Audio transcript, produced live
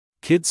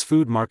Kids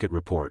Food Market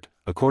Report.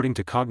 According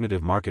to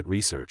Cognitive Market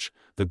Research,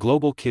 the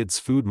global kids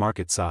food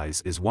market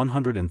size is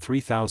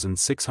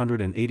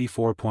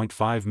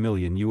 $103,684.5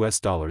 million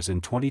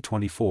in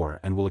 2024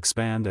 and will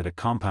expand at a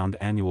compound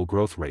annual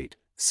growth rate,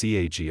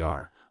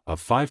 CAGR,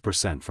 of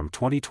 5% from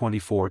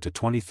 2024 to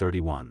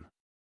 2031.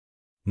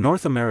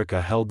 North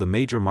America held the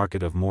major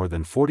market of more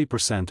than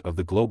 40% of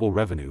the global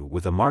revenue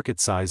with a market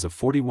size of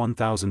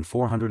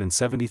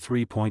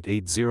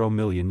 $41,473.80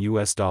 million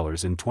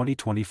in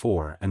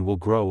 2024 and will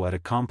grow at a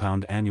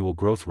compound annual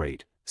growth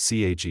rate,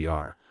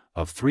 CAGR,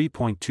 of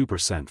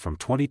 3.2% from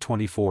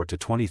 2024 to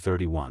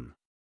 2031.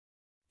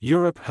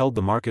 Europe held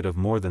the market of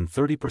more than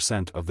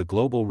 30% of the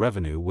global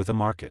revenue with a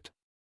market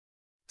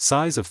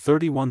size of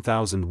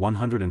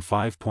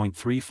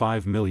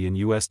 $31,105.35 million in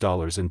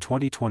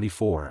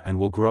 2024 and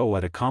will grow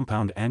at a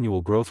compound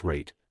annual growth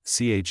rate,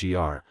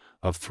 CAGR,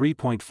 of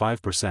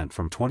 3.5%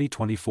 from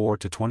 2024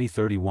 to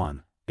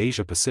 2031.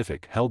 Asia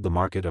Pacific held the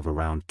market of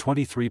around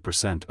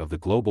 23% of the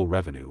global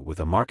revenue with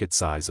a market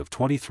size of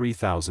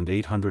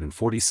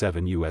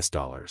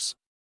 $23,847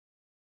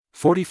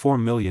 44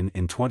 million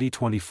in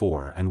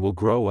 2024 and will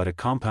grow at a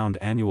compound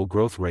annual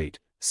growth rate,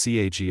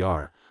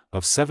 CAGR,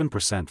 of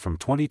 7% from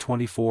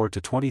 2024 to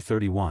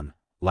 2031.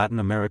 Latin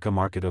America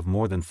market of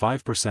more than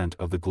 5%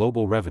 of the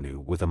global revenue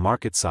with a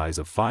market size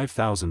of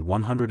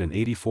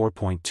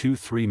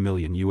 $5,184.23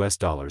 million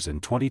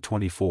in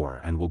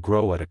 2024 and will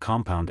grow at a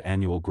compound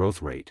annual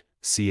growth rate,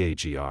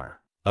 CAGR,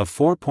 of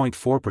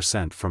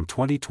 4.4% from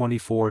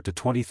 2024 to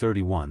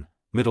 2031.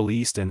 Middle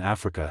East and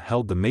Africa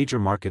held the major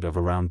market of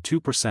around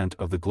 2%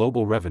 of the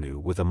global revenue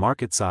with a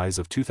market size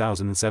of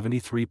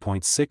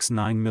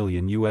 $2,073.69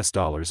 million in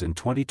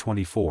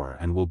 2024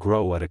 and will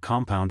grow at a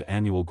compound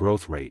annual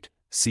growth rate,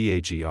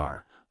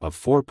 CAGR, of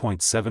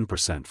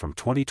 4.7% from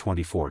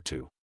 2024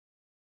 to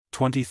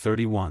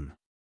 2031.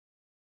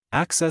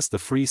 Access the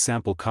free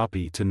sample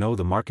copy to know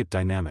the market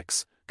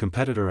dynamics,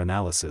 competitor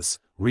analysis,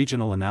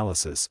 regional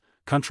analysis,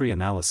 country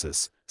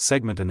analysis,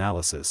 segment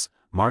analysis,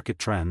 market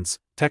trends,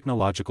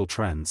 technological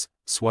trends,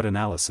 SWOT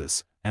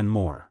analysis, and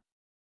more.